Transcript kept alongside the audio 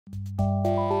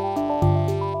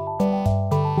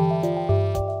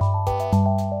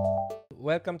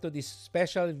Welcome to this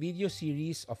special video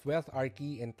series of Wealth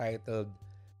Arki entitled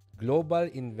Global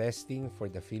Investing for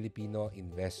the Filipino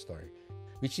Investor,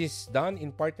 which is done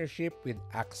in partnership with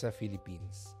AXA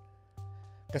Philippines.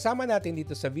 Kasama natin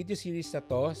dito sa video series na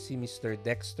to si Mr.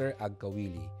 Dexter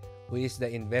Agcaoili, who is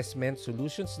the Investment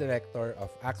Solutions Director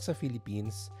of AXA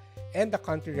Philippines and the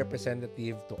country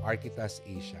representative to Arkitas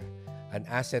Asia, an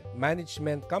asset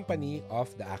management company of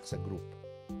the AXA Group.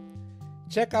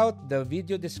 Check out the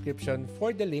video description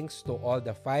for the links to all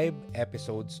the 5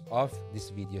 episodes of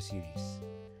this video series.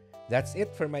 That's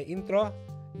it for my intro.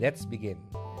 Let's begin.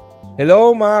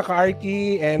 Hello mga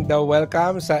ka-Arki and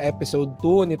welcome sa episode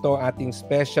 2 nito ating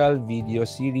special video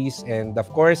series. And of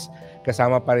course,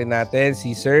 kasama pa rin natin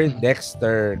si Sir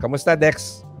Dexter. Kamusta,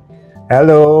 Dex?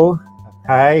 Hello.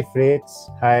 Hi,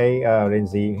 Fitz. Hi,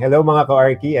 Rienzie. Hello mga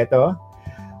ka-Arki. Ito,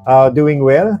 doing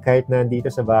well kahit nandito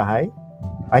sa bahay.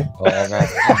 Ay. Oo nga.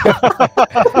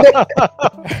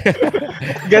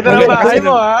 Ganda ng bahay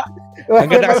mo, ha? Ang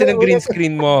ganda kasi ng green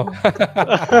screen mo.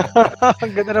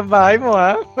 Ang ganda ng bahay mo,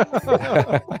 ha?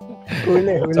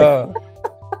 Huli.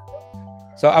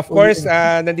 So of course,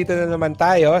 nandito na naman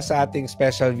tayo sa ating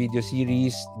special video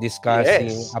series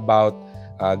discussing about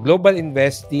global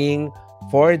investing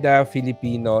for the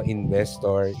Filipino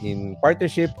investor in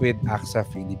partnership with AXA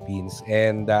Philippines.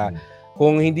 And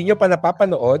kung hindi nyo pa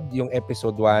napapanood yung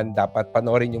episode 1, dapat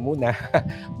panoorin nyo muna.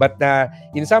 But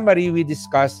in summary, we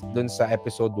discussed dun sa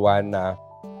episode 1 na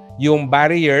yung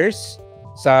barriers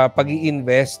sa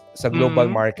pag-i-invest sa global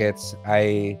markets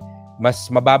ay mas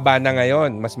mababa na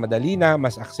ngayon, mas madali na,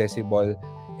 mas accessible.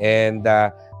 And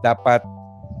dapat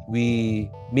we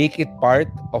make it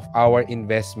part of our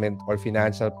investment or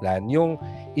financial plan, yung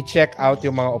i-check out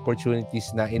yung mga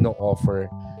opportunities na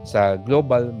ino-offer sa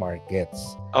global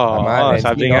markets.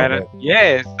 Sabi nga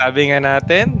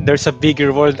natin, there's a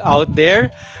bigger world out there.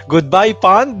 Goodbye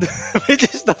pond, which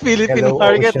is the Philippine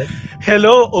market. Ocean.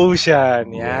 Hello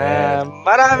ocean. Yeah.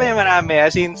 Marami.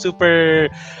 As in, super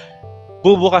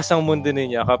bubukas ang mundo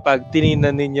ninyo kapag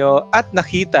tinignan ninyo at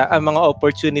nakita ang mga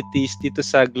opportunities dito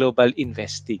sa global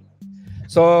investing.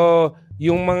 So,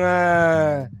 yung mga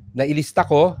nailista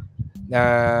ko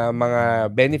na mga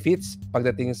benefits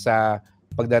pagdating sa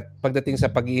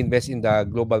pag-i-invest in the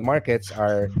global markets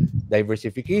are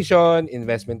diversification,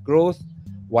 investment growth,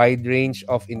 wide range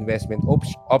of investment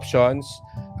options,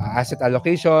 asset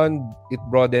allocation, it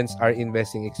broadens our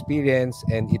investing experience,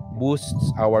 and it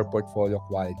boosts our portfolio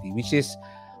quality, which is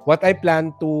what I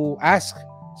plan to ask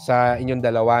sa inyong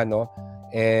dalawa, no?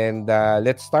 And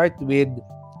let's start with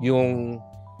yung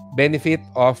benefit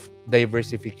of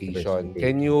diversification.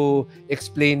 Can you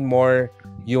explain more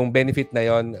yung benefit na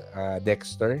yon,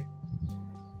 Dexter?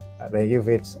 Thank you,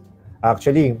 Fitz.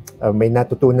 Actually, may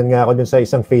natutunan nga ako dun sa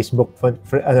isang Facebook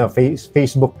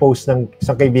post ng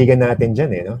isang kaibigan natin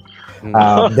dyan, no?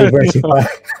 Diversify.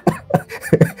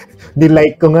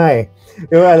 Nilike ko nga, eh.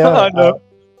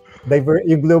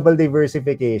 Yung global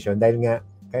diversification, dahil nga,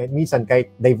 minsan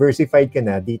kahit diversified ka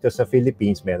na dito sa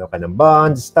Philippines, meron ka ng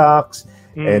bonds, stocks,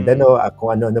 and kung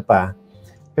ano-ano pa.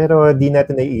 Pero di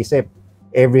natin naiisip,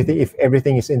 if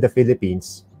everything is in the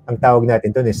Philippines, ang tawag natin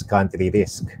doon is country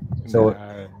risk. So,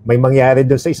 may mangyari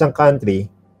doon sa isang country,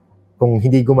 kung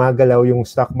hindi gumagalaw yung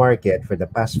stock market for the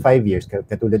past 5 years,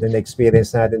 katulad ng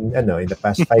experience natin in the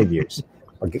past 5 years,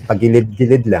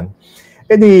 pagilid-gilid lang,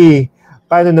 edi,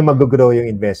 paano na mag-grow yung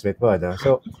investment mo? No?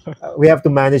 So, we have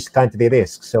to manage country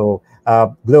risk. So,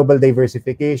 global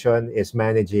diversification is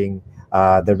managing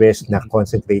the risk na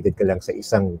concentrated ka lang sa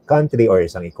isang country or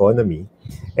isang economy.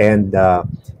 And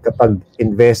kapag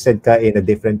invested ka in a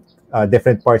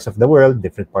different parts of the world,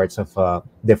 different parts of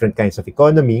different kinds of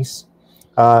economies,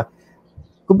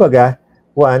 kumbaga,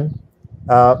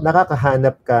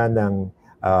 nakakahanap ka ng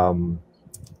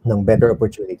better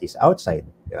opportunities outside.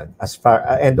 Yan.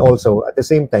 And also, at the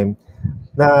same time,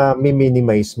 na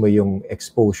minimize mo yung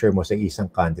exposure mo sa isang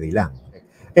country lang.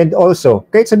 And also,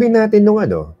 kahit sabihin natin nung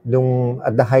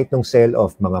at the height ng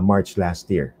sell-off mga March last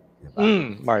year.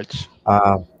 Diba? March.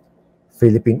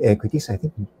 Philippine equities, I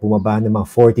think, bumaba ng mga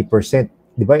 40%.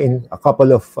 Diba? In a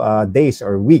couple of days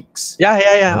or weeks. Yeah.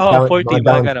 40,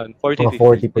 mga ganon. 40%,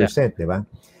 yeah. Diba?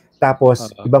 Tapos,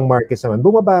 ibang markets naman,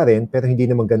 bumaba rin, pero hindi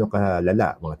naman gano'ng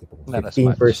kalala. Mga tipong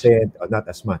 15% or not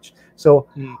as much. So,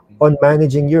 on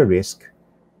managing your risk,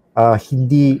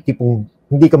 hindi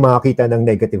ka makakita ng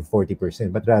negative 40%,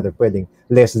 but rather pwedeng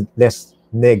less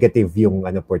negative yung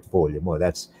portfolio mo.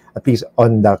 That's at least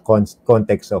on the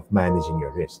context of managing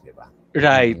your risk, di ba?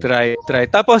 Right.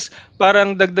 Tapos,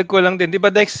 parang dagdag ko lang din, di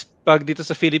ba, Dex, pag dito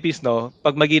sa Philippines, no,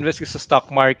 pag mag-invest ka sa stock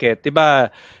market, 'di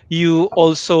ba? You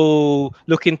also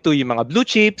look into yung mga blue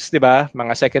chips, 'di ba?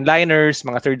 Mga second liners,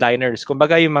 mga third liners.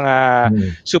 Kumbaga yung mga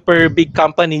super big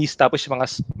companies, tapos yung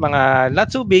mga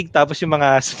not so big, tapos yung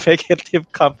mga speculative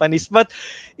companies. But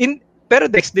pero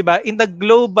Dex, 'di ba? In the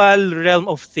global realm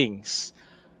of things,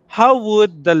 how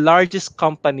would the largest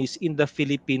companies in the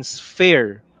Philippines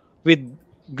fare with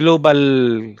global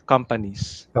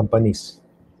companies? Companies.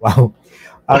 Wow.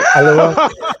 Alam mo,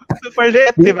 Super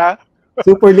liit, di ba?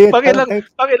 super liit.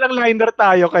 Pang ilang liner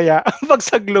tayo kaya pag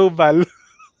sa global.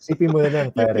 Sipin mo na lang,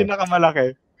 Yung pare. pinakamalaki.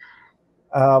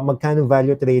 Magkano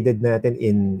value traded natin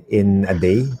in a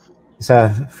day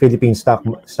sa Philippine Stock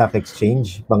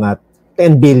Exchange? Mga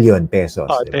 10 billion pesos.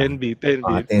 Oh, Diba? 10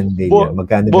 billion. 10 billion.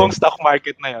 Magkano buong stock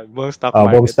market na yan. Buong stock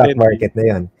buong market. stock market na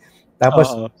yan. Tapos,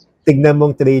 tignan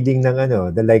mong trading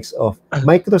ng the likes of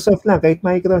Microsoft lang, kahit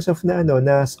Microsoft na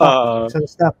na stock, isang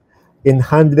stock, in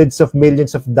hundreds of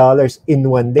millions of dollars in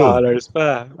one day. Dollars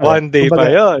pa. One day pa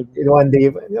yun. In one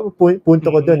day. Punto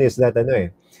ko dun is that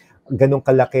ganun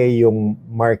kalaki yung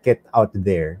market out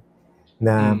there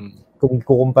na kung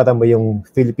kukumpara mo yung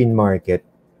Philippine market,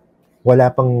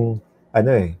 wala pang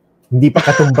hindi pa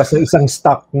katumbas ng isang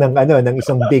stock ng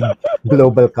isang big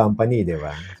global company, di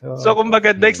ba? So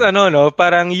kumbaga Dex,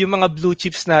 parang yung mga blue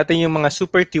chips natin, yung mga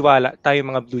super tiwala tayo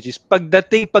mga blue chips. Pag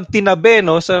tinabi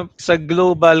sa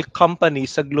global company,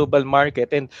 sa global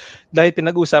market, and dahil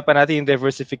pinag-usapan natin yung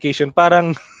diversification,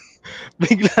 parang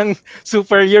biglang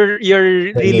super you're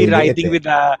really riding with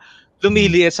the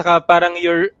lumiliit, saka parang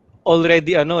you're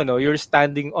already you're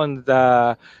standing on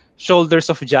the shoulders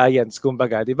of giants,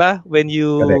 kumbaga, di ba? When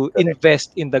you correct.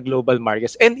 invest in the global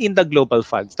markets and in the global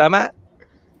funds. Tama?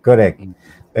 Correct.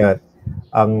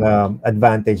 Ang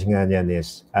advantage nga niyan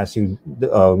is as you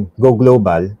go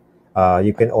global,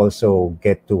 you can also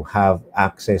get to have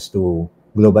access to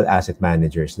global asset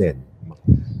managers then.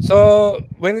 So,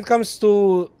 when it comes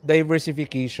to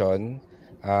diversification,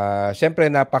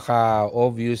 syempre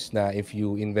napaka-obvious na if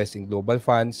you invest in global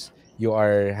funds, you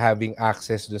are having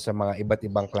access do sa mga iba't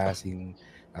ibang klaseng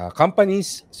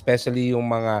companies, especially yung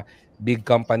mga big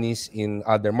companies in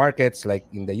other markets like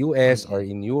in the US or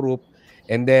in Europe.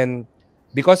 And then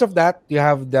because of that, you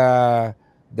have the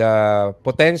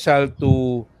potential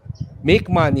to make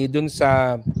money dun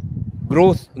sa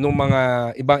growth ng mga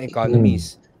ibang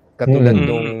economies.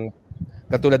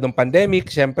 Katulad nung pandemic,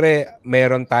 syempre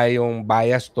meron tayong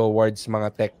bias towards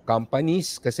mga tech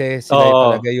companies kasi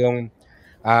sila talaga yung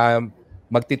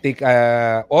magti-take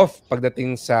off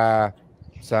pagdating sa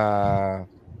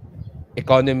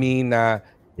economy na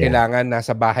kailangan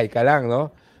nasa bahay ka lang, no?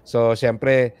 So,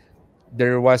 syempre,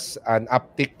 there was an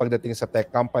uptick pagdating sa tech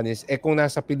companies. Kung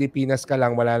nasa Pilipinas ka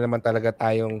lang, wala naman talaga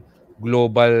tayong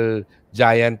global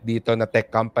giant dito na tech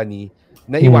company,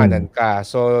 naiwanan ka.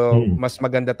 So, mas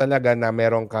maganda talaga na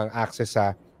meron kang access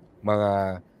sa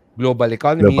mga global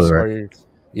economies or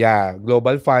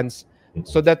global funds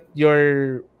so that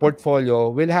your portfolio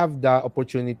will have the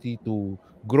opportunity to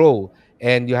grow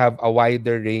and you have a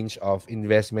wider range of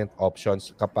investment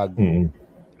options kapag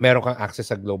meron kang access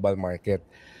sa global market.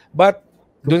 But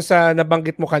dun sa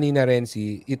nabanggit mo kanina,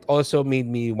 Rienzie, it also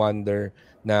made me wonder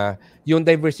na yung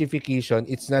diversification,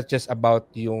 it's not just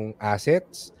about yung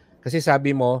assets. Kasi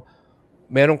sabi mo,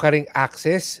 meron ka ring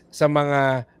access sa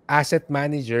mga asset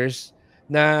managers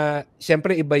na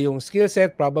siyempre iba yung skill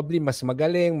set, probably mas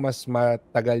magaling, mas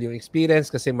matagal yung experience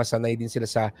kasi masanay din sila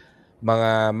sa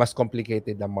mga mas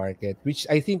complicated na market, which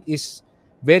I think is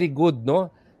very good, no?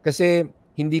 Kasi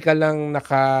hindi ka lang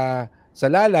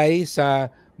nakasalalay sa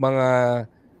mga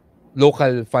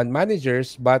local fund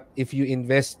managers, but if you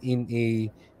invest in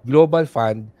a global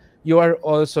fund, you are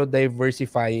also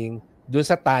diversifying dun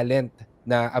sa talent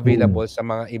na available sa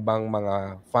mga ibang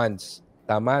mga funds.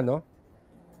 Tama, no?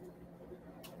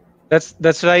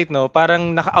 That's right, no?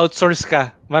 Parang naka-outsource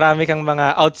ka. Marami kang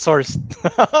mga outsourced.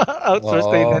 Outsourced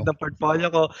na yung ganitong portfolio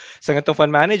ko sa ganitong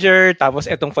fund manager. Tapos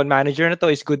etong fund manager na to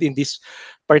is good in this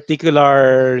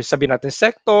particular, sabi natin,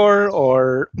 sector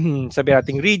or sabi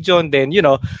natin region. Then,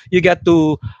 you get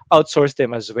to outsource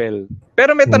them as well.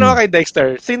 Pero may tanong kay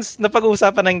Dexter. Since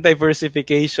napag-uusapan ng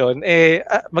diversification,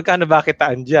 magkano ba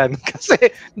kitaan dyan? Kasi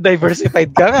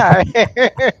diversified ka nga.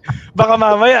 Baka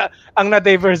mamaya, ang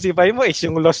na-diversify mo is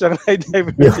yung loss ang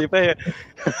na-diversify.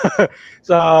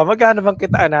 So, magkano bang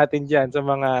kitaan natin dyan sa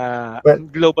mga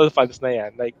global funds na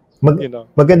yan? Like,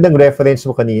 magandang reference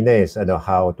mo kanina is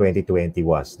how 2020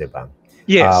 was, di ba?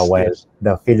 Yes. While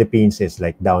the Philippines is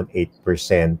like down 8%,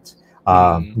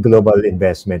 global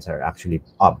investments are actually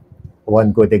up.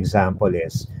 One good example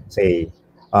is, say,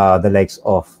 the likes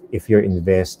of if you're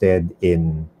invested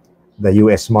in the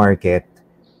US market,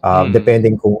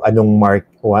 depending kung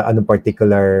anong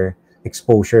particular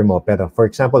exposure mo. Pero for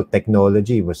example,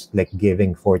 technology was like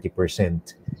giving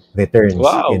 40% returns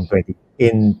Wow.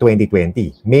 in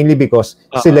 2020. Mainly because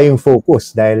sila yung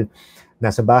focus dahil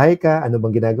nasa bahay ka, ano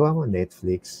bang ginagawa mo?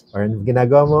 Netflix. Or ano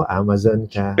ginagawa mo? Amazon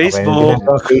ka. Okay, ano Facebook.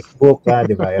 ginagawa? Facebook ka,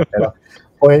 di ba? Pero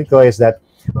point ko is that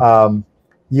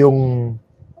yung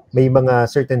may mga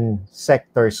certain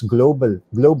sectors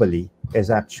globally is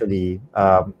actually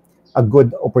a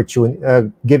good opportunity,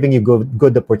 giving you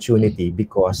good opportunity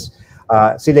because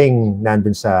sila yung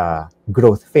nandun sa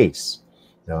growth phase.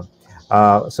 No?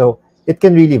 So it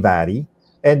can really vary.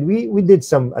 And we did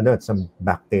some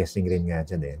backtesting rin nga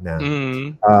dyan na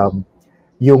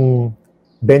yung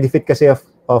benefit kasi of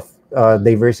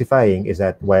diversifying is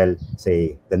that while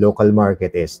say the local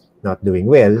market is not doing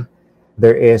well,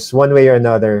 there is one way or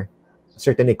another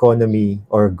certain economy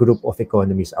or group of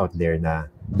economies out there na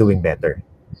doing better.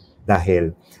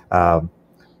 Dahil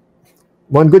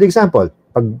one good example,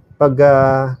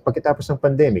 pagkatapos ng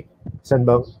pandemic,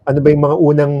 ano ba yung mga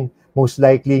unang most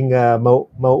likely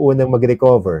mauunang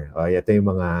mag-recover? Ito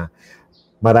yung mga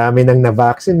marami nang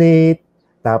na-vaccinate,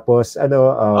 tapos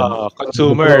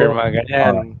consumer, mga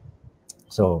ganyan.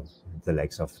 So the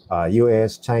likes of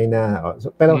US, China,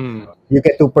 pero you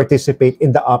get to participate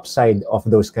in the upside of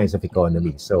those kinds of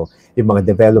economies. So yung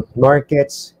mga developed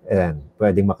markets,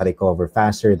 pwedeng makarecover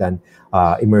faster than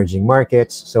emerging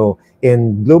markets. So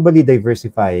in globally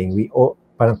diversifying,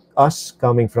 parang us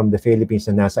coming from the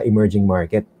Philippines na nasa emerging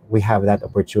market, we have that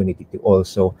opportunity to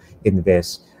also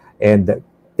invest and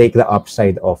take the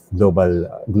upside of global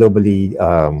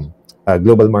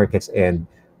markets and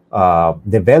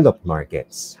developed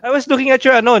markets. I was looking at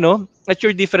your at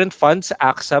your different funds,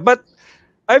 AXA, but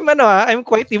I'm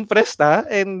quite impressed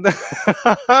and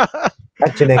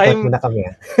At chinek mo na kami.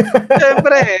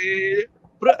 Siyempre,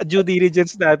 due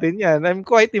diligence natin 'yan. I'm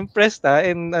quite impressed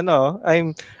and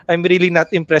I'm really not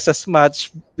impressed as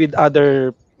much with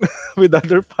other with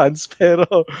other funds, pero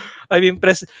I'm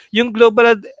impressed. Yung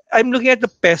global, I'm looking at the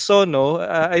peso, no?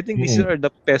 I think these are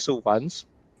the peso ones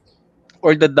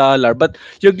or the dollar. But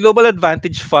your Global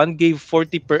Advantage Fund gave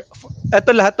 40%.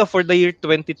 Ito lahat to for the year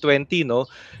 2020, no?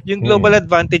 Yung Global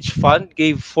Advantage Fund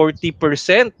gave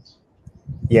 40%.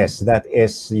 Yes, that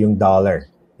is yung dollar.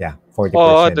 Yeah, 40%.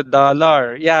 Oh, the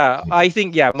dollar. Yeah, I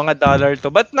think mga dollar to.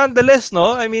 But nonetheless,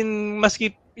 no? I mean,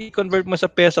 maski i-convert mo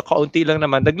sa peso, kaunti lang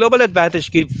naman. The Global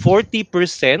Advantage gave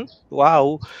 40%.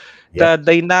 Wow. Yep.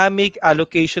 The Dynamic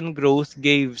Allocation Growth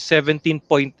gave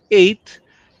 17.8.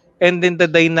 And then the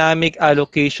Dynamic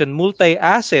Allocation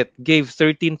Multi-Asset gave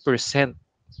 13%.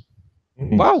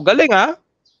 Wow, galing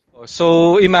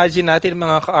So, imagine natin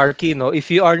mga ka-Arki, no? If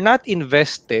you are not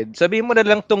invested, sabihin mo na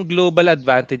lang tong Global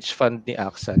Advantage Fund ni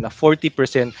AXA na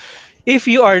 40%. If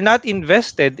you are not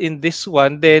invested in this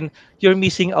one, then you're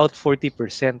missing out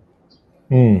 40%.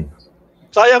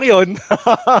 Sayang yun.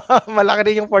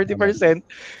 Malaki rin yung 40%.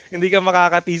 Hindi ka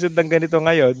makakatisod ng ganito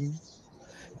ngayon.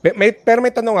 Pero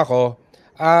may tanong ako.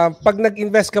 Pag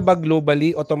nag-invest ka ba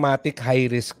globally, automatic high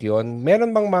risk yon?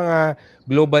 Meron bang mga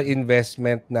global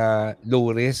investment na low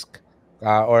risk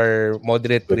or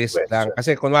moderate risk lang?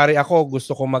 Kasi kunwari ako,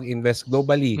 gusto ko mag-invest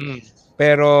globally.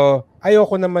 Pero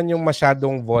ayoko naman yung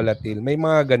masyadong volatile. May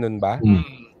mga ganun ba?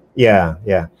 Yeah.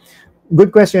 Good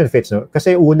question, Fitz. No?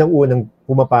 Kasi unang-unang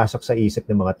pumapasok sa isip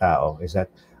ng mga tao is that,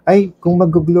 kung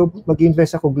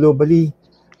mag-invest ako globally,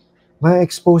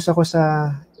 ma-expose ako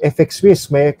sa FX risk,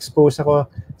 may expose ako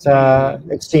sa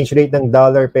exchange rate ng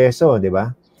dollar peso, di ba?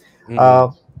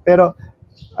 Pero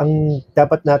ang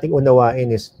dapat nating unawain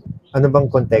is ano bang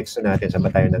konteksto natin sa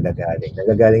tayo nagagaling?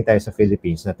 Nagagaling tayo sa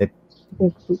Philippines natin.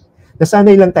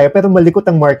 Nasanay lang tayo pero malikot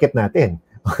ang market natin.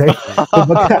 Okay?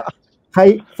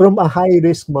 From a high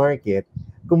risk market,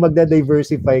 kung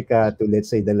magda-diversify ka to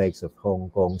let's say the likes of Hong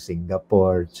Kong,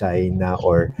 Singapore, China,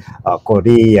 or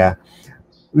Korea,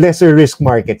 lesser risk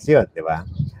markets yun, di ba?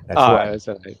 That's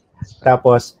right.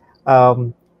 Tapos,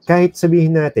 kahit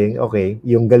sabihin natin, okay,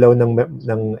 yung galaw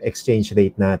ng exchange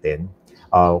rate natin,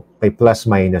 may plus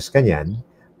minus kanyan,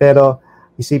 pero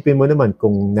isipin mo naman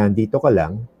kung nandito ka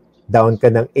lang, down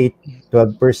ka ng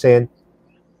 8-12%,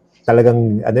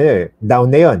 talagang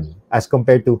down na yun. As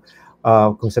compared to,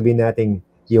 kung sabihin natin,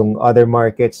 yung other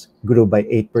markets grew by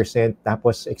 8%,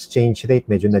 tapos exchange rate,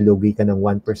 medyo nalugi ka ng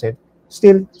 1%,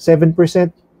 still 7%,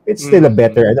 it's still a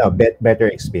better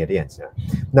experience.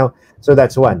 Now, so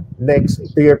that's one. Next,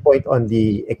 to your point on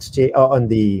the exchange,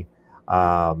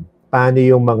 paano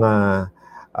yung mga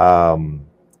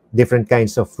different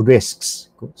kinds of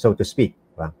risks, so to speak.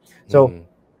 So,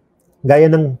 gaya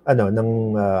ng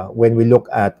when we look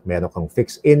at meron kang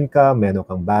fixed income, meron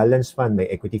kang balance fund, may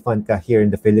equity fund ka here in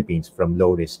the Philippines from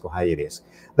low risk to high risk.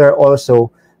 There are also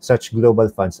such global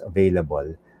funds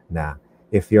available na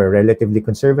if you're relatively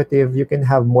conservative, you can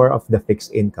have more of the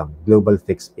fixed income, global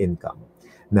fixed income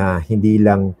na hindi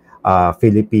lang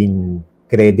Philippine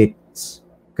credit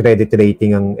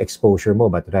rating ang exposure mo,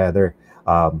 but rather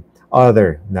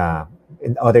other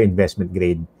investment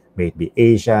grade, may it be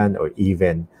Asian or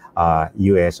even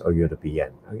US or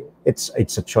European. It's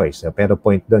a choice. Pero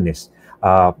point doon is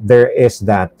there is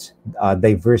that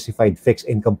diversified fixed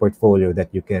income portfolio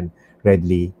that you can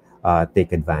readily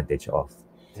take advantage of.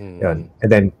 Yun.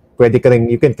 And then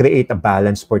you can create a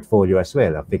balanced portfolio as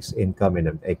well, a fixed income and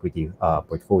an equity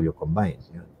portfolio combined.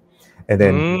 Yun. And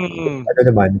then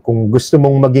kung gusto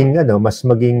mong mas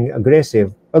maging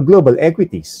aggressive, global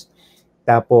equities.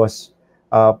 Tapos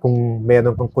kung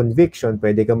meron kang conviction,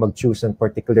 pwede kang mag-choose ng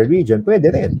particular region,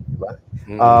 pwede rin, di ba?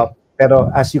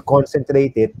 Pero as you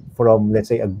concentrate it from,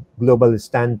 let's say, a global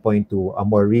standpoint to a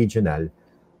more regional,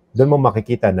 doon mo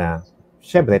makikita na,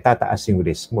 syempre, tataas yung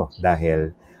risk mo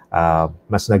dahil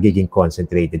mas nagiging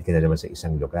concentrated ka na naman sa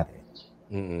isang lugar.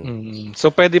 So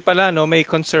pwede pala may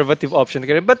conservative option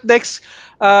ka rin. But Dex,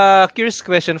 curious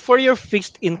question, for your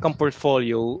fixed income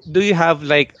portfolio, do you have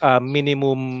like a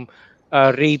minimum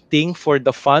rating for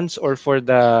the funds or for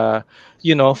the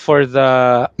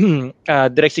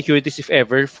direct securities, if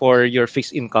ever, for your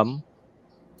fixed income?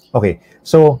 Okay,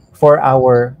 so for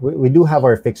we do have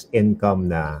our fixed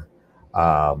income na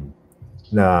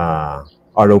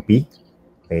ROP.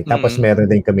 Okay, tapos meron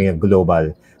din kami ng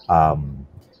global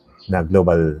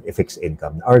fixed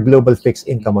income. Our global fixed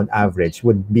income on average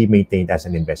would be maintained as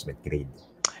an investment grade.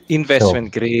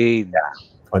 Grade. Yeah,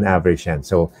 on average yan.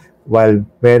 So while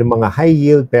meron mga high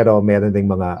yield, pero meron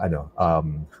ding mga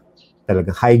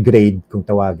talagang high grade kung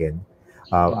tawagin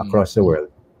across the world.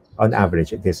 On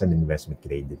average, it is an investment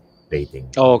grade rating.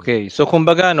 Okay. So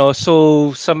kumbaga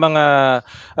so sa mga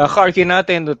ka-Arki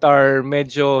natin that are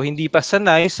medyo hindi pa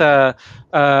sanay sa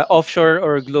offshore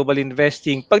or global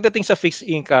investing, pagdating sa fixed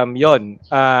income,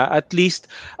 at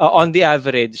least on the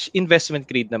average, investment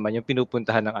grade naman yung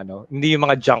pinupuntahan ng hindi yung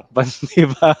mga junk bonds, di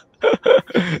ba?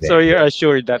 So you're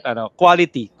assured that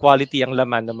quality ang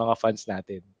laman ng mga funds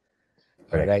natin.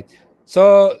 Alright.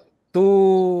 So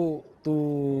to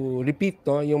repeat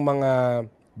yung mga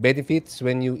benefits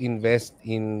when you invest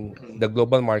in the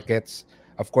global markets,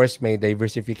 of course, may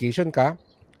diversification ka.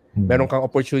 Meron kang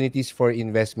opportunities for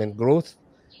investment growth.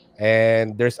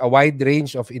 And there's a wide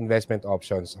range of investment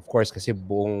options. Of course, kasi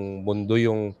buong mundo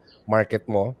yung market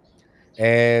mo.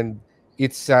 And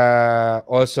it's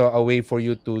also a way for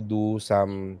you to do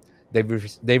some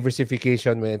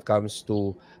diversification when it comes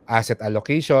to asset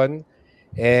allocation.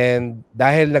 And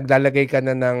dahil naglalagay ka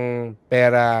na ng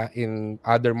pera in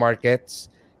other markets,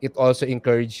 it also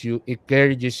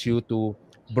encourages you to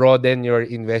broaden your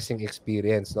investing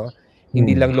experience, no?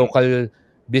 Hindi lang local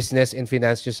business and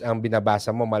finance news ang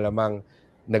binabasa mo, malamang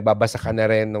nagbabasa ka na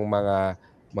rin ng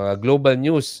mga global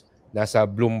news. Nasa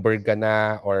Bloomberg ka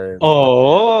na or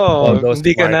all those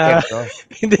markets, no?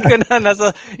 hindi ka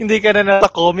na nasa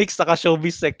comics, saka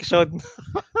showbiz section.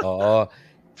 Oo.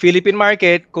 Philippine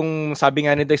market, kung sabi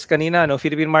nga ni Dex kanina,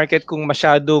 Philippine market kung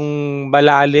masyadong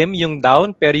malalim yung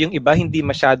down, pero yung iba hindi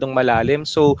masyadong malalim.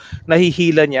 So,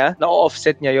 nahihila niya,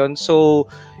 na-offset niya yon. So,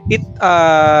 it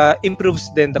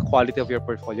improves then the quality of your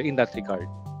portfolio in that regard.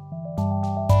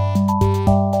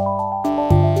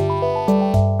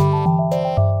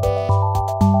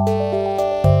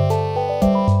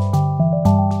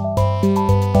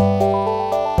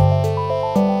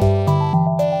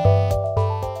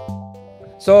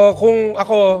 So, kung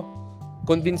ako,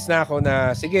 convinced na ako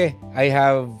na, sige, I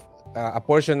have a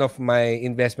portion of my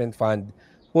investment fund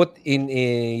put in a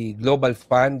global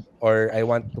fund or I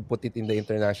want to put it in the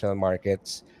international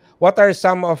markets, what are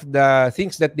some of the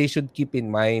things that they should keep in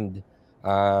mind?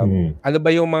 Ano ba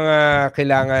yung mga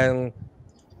kailangan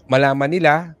malaman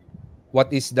nila? What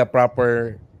is the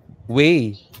proper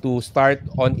way to start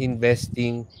on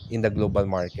investing in the global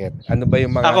market? Ano ba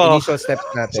yung mga initial steps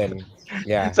natin?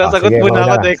 Yeah. Sasagot muna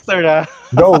ako, Dexter, ha?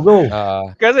 Go.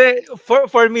 Kasi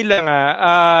for me lang,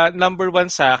 number one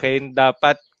sa akin,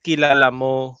 dapat kilala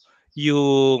mo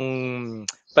yung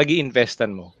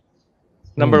pag-i-investan mo.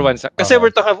 Number one. Kasi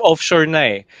we're talking of offshore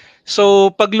na eh.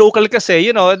 So, pag local kasi,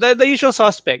 the usual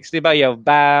suspects, di ba? You have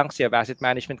banks, you have asset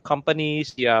management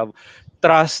companies, you have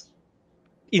trust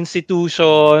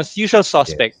institutions, usual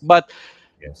suspect. Yes. But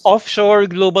offshore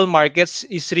global markets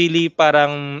is really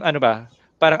parang,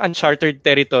 parang uncharted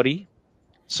territory.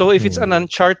 So if it's an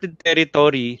uncharted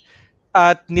territory,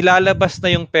 at nilalabas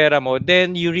na yung pera mo,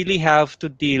 then you really have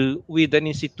to deal with an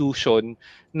institution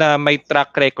na may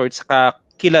track record sa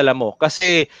kilala mo.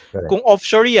 Kasi kung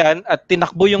offshore yan at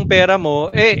tinakbo yung pera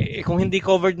mo, kung hindi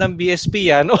covered ng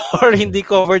BSP yan or hindi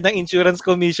covered ng insurance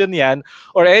commission yan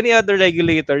or any other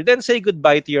regulator, then say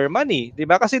goodbye to your money.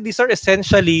 Diba? Kasi these are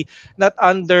essentially not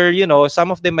under, some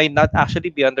of them might not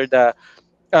actually be under the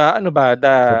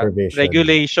the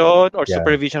regulation or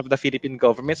supervision of the Philippine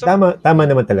government. So, tama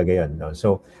naman talaga 'yon, no?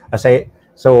 So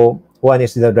one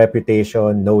is the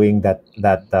reputation, knowing that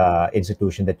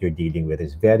institution that you're dealing with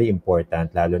is very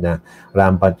important, lalo na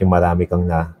rampant yung marami kang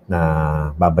na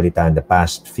babalitaan the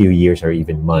past few years or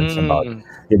even months about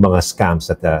yung mga scams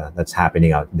that's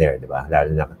happening out there, di ba? Lalo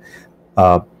na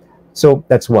so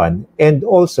that's one. And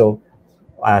also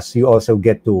as you also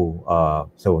get to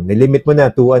so nilimit mo na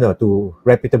to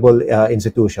reputable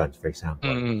institutions, for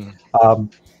example.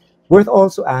 Worth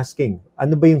also asking,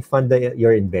 ano ba yung fund that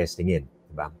you're investing in,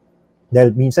 diba?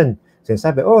 Dahil minsan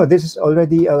sinasabi, this is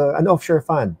already an offshore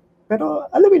fund, pero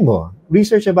alamin mo,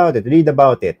 research about it, read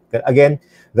about it. Again,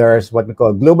 there's what we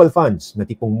call global funds na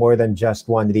tipong more than just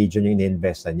one region yung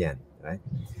in-investan yan, right?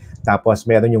 Tapos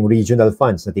meron yung regional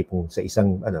funds na tipong sa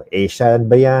isang Asian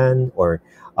ba yan or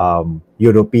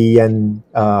European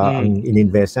ang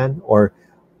ininvestan, or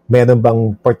meron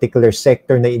bang particular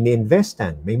sector na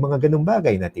ininvestan? May mga ganung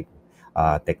bagay na tipo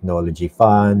technology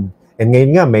fund. And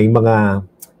ngayon nga may mga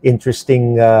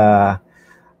interesting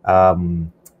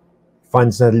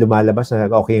funds na lumalabas na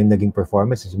okay yung naging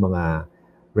performance, is mga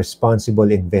responsible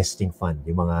investing fund,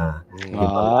 yung mga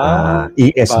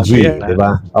ESG, di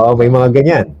ba? May mga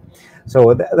ganyan.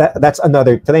 So that's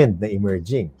another trend na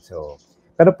emerging. So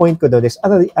pero point ko doon is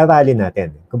aralin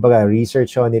natin. Kumbaga,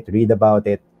 research on it, read about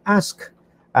it, ask,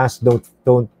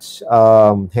 don't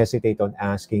hesitate on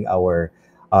asking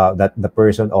that the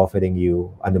person offering you,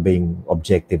 ano ba yung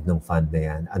objective ng fund na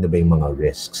yan, ano ba yung mga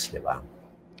risks, di ba?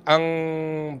 Ang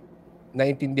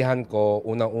naintindihan ko,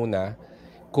 unang-una,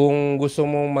 kung gusto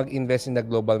mong mag-invest in the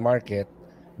global market,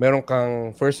 meron kang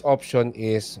first option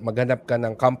is maghanap ka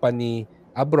ng company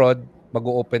abroad,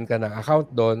 mag-open ka ng account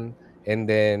doon, and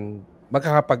then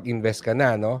magkakapag-invest ka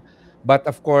na, no? But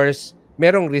of course,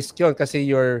 merong risk yun kasi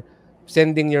you're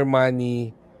sending your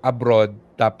money abroad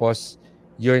tapos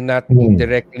you're not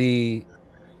directly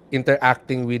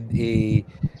interacting with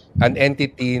an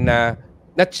entity na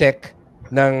check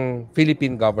ng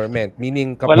Philippine government.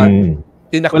 Meaning kapag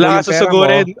tinakbo yung pera mo,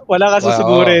 wala ka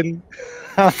susugurin.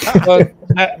 So,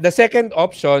 the second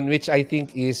option, which I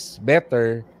think is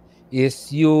better,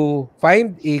 is you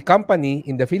find a company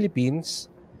in the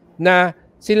Philippines na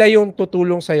sila yung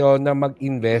tutulong sa'yo na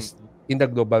mag-invest in the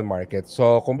global market.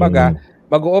 So, kumbaga,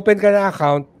 mag-open ka ng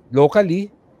account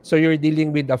locally, so you're dealing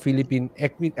with a Philippine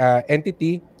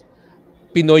entity,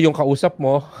 Pinoy yung kausap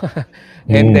mo,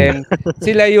 and then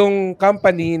sila yung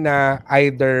company na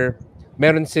either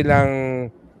meron silang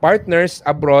partners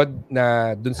abroad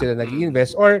na dun sila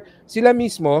nag-invest, or sila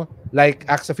mismo, like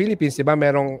AXA Philippines, diba,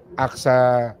 merong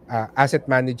AXA asset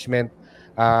management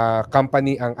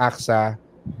company ang AXA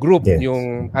Group. Yes.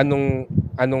 Yung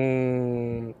anong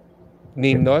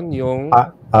name nun? Yung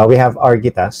we have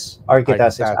Arkitas.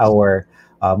 Arkitas is our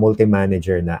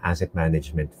multi-manager na asset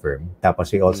management firm. Tapos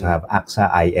we also have AXA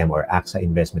IM or AXA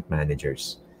Investment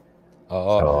Managers.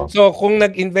 Oo. So kung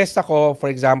nag-invest ako, for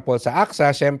example, sa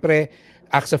AXA, syempre,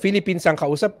 AXA Philippines ang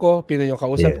kausap ko, Pinoy yung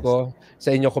kausap ko,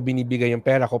 sa inyo ko binibigay yung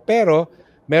pera ko. Pero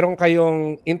meron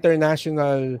kayong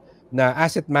international na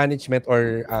asset management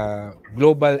or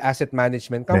global asset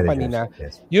management company na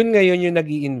yun ngayon yung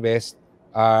nag-i-invest,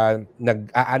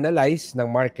 nag-a-analyze ng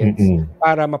markets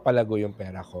para mapalago yung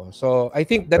pera ko. So I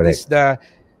think that is the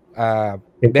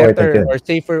better or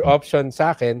safer option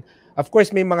sa akin. Of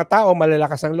course, may mga tao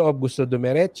malalakas ang loob, gusto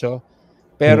dumiretso,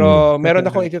 pero meron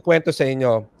akong ikikwento sa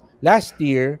inyo. Last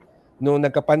year, nung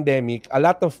nagka-pandemic, a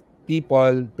lot of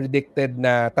people predicted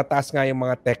na tataas nga yung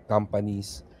mga tech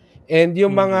companies. And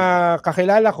yung mga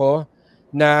kakilala ko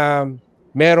na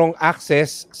merong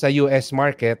access sa US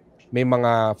market, may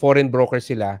mga foreign brokers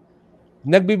sila,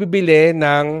 nagbibili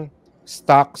ng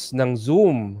stocks ng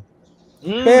Zoom.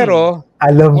 Pero,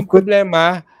 ang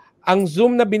problema, ang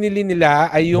Zoom na binili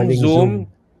nila ay yung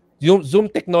Zoom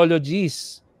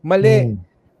Technologies. Mali.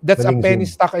 That's a penny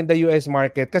stock in the US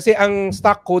market. Kasi ang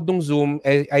stock code ng Zoom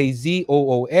ay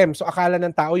ZOOM. So akala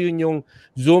ng tao yun yung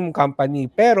Zoom company.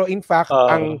 Pero in fact,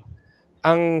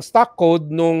 ang stock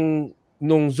code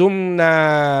nung Zoom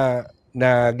na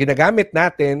ginagamit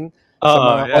natin sa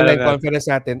mga online conference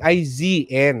natin ay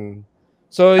ZN.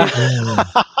 So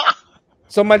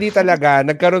so mali talaga.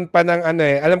 Nagkaroon pa ng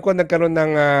alam ko nagkaroon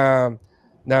ng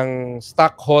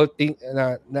stock halting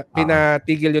na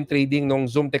pinatigil yung trading ng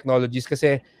Zoom Technologies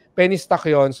kasi penny stock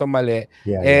yon, so mali.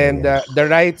 The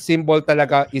right symbol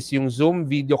talaga is yung Zoom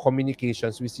Video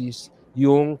Communications, which is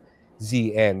yung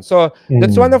ZN. So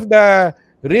that's one of the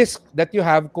risk that you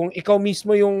have kung ikaw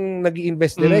mismo yung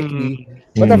nag-i-invest directly.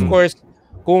 But of course,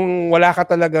 kung wala ka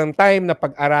talagang time na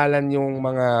pag-aralan yung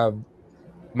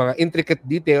mga intricate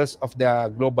details of the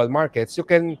global markets, you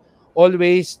can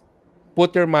always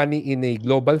put your money in a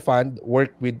global fund,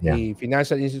 work with a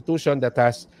financial institution that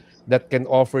can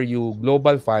offer you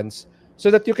global funds so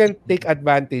that you can take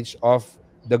advantage of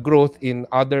the growth in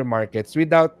other markets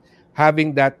without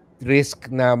having that risk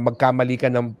na magkamali ka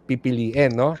ng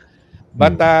pipiliin, no?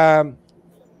 But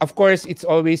of course, it's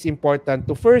always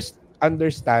important to first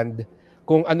understand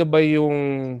kung ano ba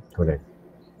yung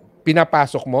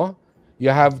pinapasok mo.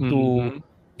 You have to,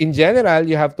 in general,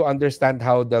 you have to understand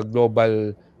how the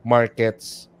global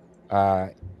markets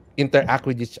interact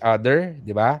with each other, di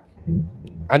ba?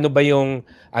 Ano ba yung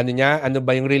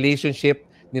relationship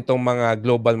nitong mga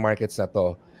global markets na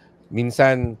to?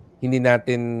 Minsan hindi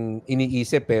natin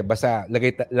iniisip basta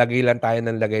lagay lang tayo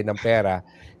ng pera,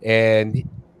 and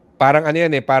parang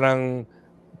parang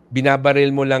binabaril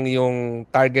mo lang yung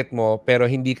target mo pero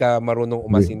hindi ka marunong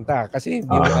umasinta kasi hindi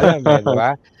mo alam di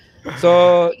ba?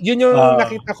 So, yun yung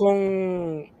nakita kong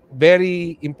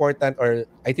very important, or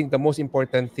I think the most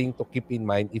important thing to keep in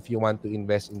mind if you want to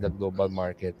invest in the global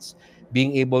markets.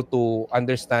 Being able to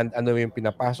understand ano yung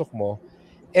pinapasok mo,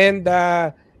 and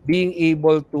being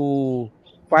able to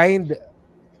find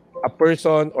a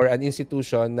person or an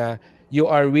institution na you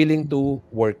are willing to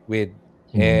work with.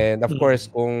 And of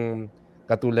course, kung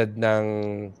katulad ng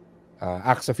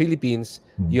AXA Philippines,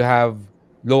 you have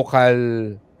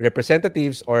local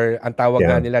representatives, or ang tawag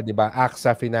nga nila, di ba,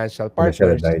 AXA Financial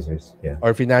Partners, advisors,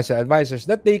 or financial advisors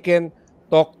that they can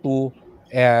talk to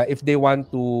if they want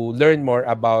to learn more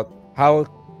about how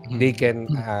they can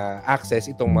access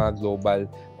itong mga global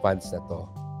funds na to.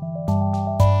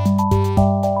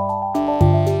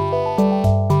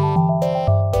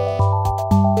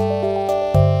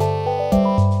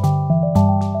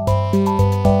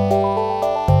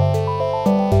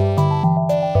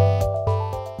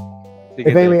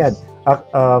 If I may add,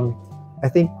 I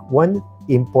think one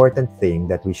important thing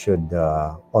that we should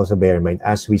also bear in mind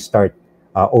as we start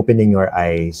opening our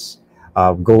eyes,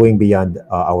 going beyond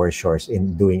our shores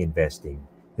in doing investing,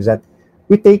 is that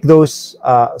we take those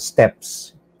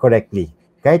steps correctly.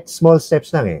 Kahit small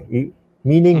steps lang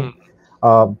Meaning,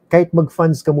 kahit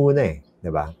mag-funds ka muna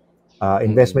diba?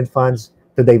 Investment funds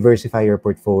to diversify your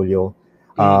portfolio.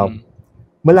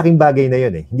 Malaking bagay na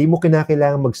yun Hindi mo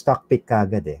kinakailangan mag-stock pick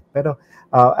kagad Pero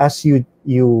as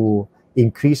you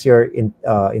increase your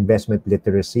investment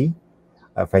literacy,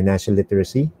 financial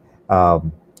literacy,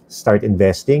 start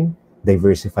investing,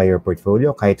 diversify your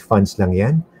portfolio, kahit funds lang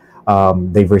yan,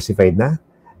 diversified na.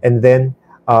 And then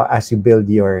as you build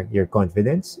your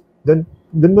confidence, dun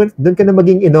ka na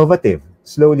maging innovative,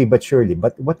 slowly but surely.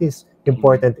 But what is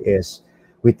important is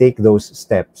we take those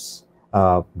steps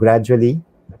gradually.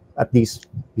 At least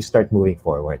you start moving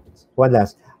forward. One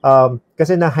last,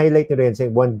 kasi na-highlight ni Rienzie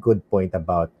one good point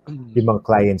about yung mga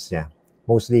clients niya.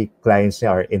 Mostly clients niya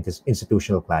are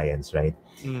institutional clients, right?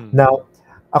 Now,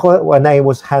 ako, when I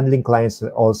was handling clients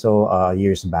also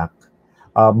years back,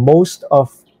 most of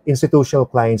institutional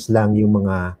clients lang yung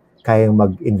mga kayang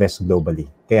mag-invest globally.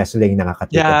 Kaya sila yung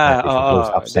nakaka-take advantage of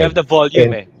those upside. They have the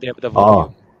volume They have the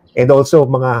volume. And also,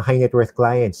 mga high net worth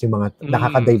clients, yung mga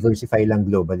nakaka-diversify lang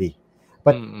globally.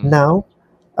 But now,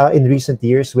 in recent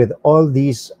years, with all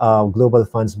these global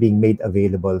funds being made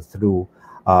available through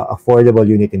affordable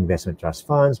unit investment trust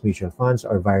funds, mutual funds,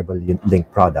 or variable link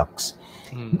products,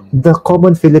 the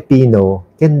common Filipino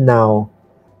can now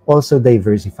also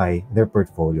diversify their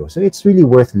portfolio. So it's really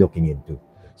worth looking into.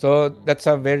 So that's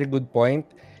a very good point.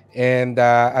 And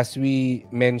as we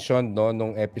mentioned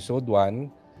nung episode 1,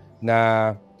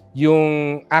 na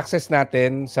yung access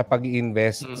natin sa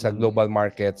pag-i-invest sa global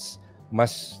markets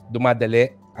mas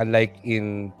dumadali, unlike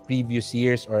in previous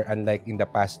years or unlike in the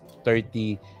past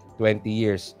 30, 20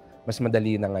 years. Mas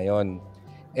madali na ngayon.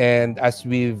 And as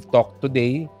we've talked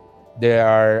today, there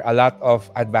are a lot of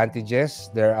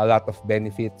advantages, there are a lot of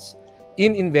benefits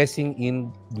in investing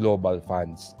in global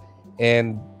funds.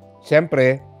 And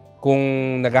syempre,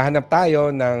 kung naghahanap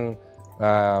tayo ng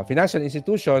financial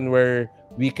institution where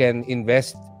we can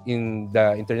invest in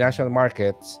the international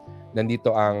markets,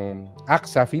 nandito ang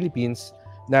AXA Philippines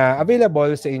na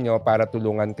available sa inyo para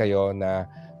tulungan kayo na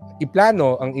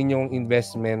iplano ang inyong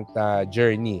investment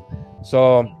journey.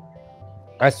 So,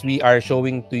 as we are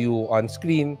showing to you on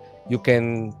screen, you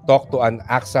can talk to an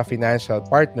AXA financial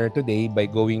partner today by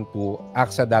going to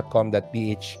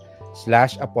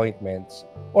axa.com.ph/appointments,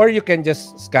 or you can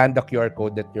just scan the QR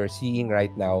code that you're seeing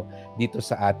right now dito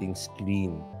sa ating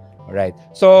screen. Alright.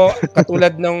 So,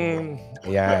 katulad ng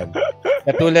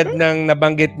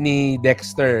nabanggit ni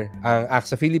Dexter, ang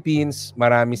AXA Philippines,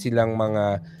 marami silang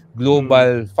mga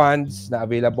global funds na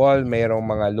available. Mayroong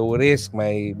mga low risk,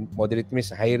 may moderate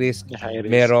risk, high risk.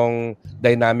 Mayroong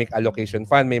dynamic allocation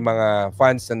fund, may mga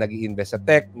funds na nag-i-invest sa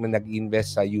tech, na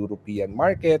nag-i-invest sa European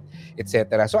market,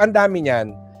 etc. So, ang dami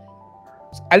niyan.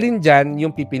 Alin dyan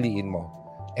yung pipiliin mo?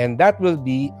 And that will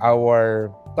be our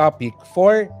topic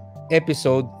for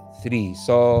episode 3.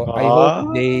 So, I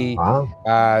hope they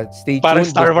stay tuned. Parang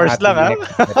Star Wars lang, ha?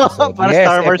 Parang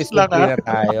Star Wars lang, ha? Na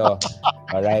tayo.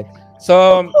 Alright.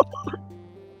 So,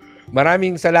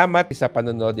 maraming salamat sa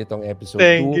panonood itong episode 2.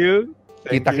 Thank you.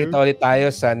 Kita-kita ulit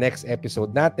tayo sa next episode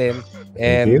natin.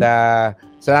 And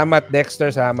salamat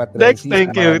Dexter, salamat Dex,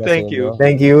 Rienzie. thank you.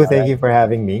 Thank you for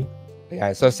having me.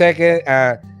 Yeah, so second,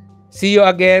 see you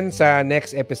again sa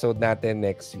next episode natin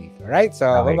next week. Alright, so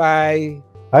bye-bye.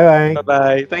 Bye-bye.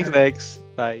 Bye-bye. Thanks, Dex.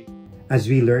 Bye.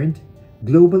 As we learned,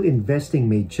 global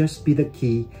investing may just be the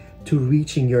key to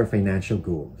reaching your financial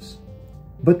goals.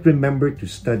 But remember to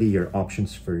study your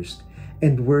options first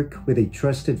and work with a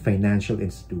trusted financial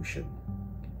institution.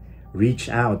 Reach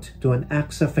out to an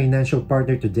AXA financial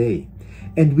partner today,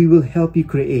 and we will help you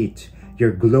create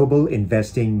your global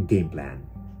investing game plan.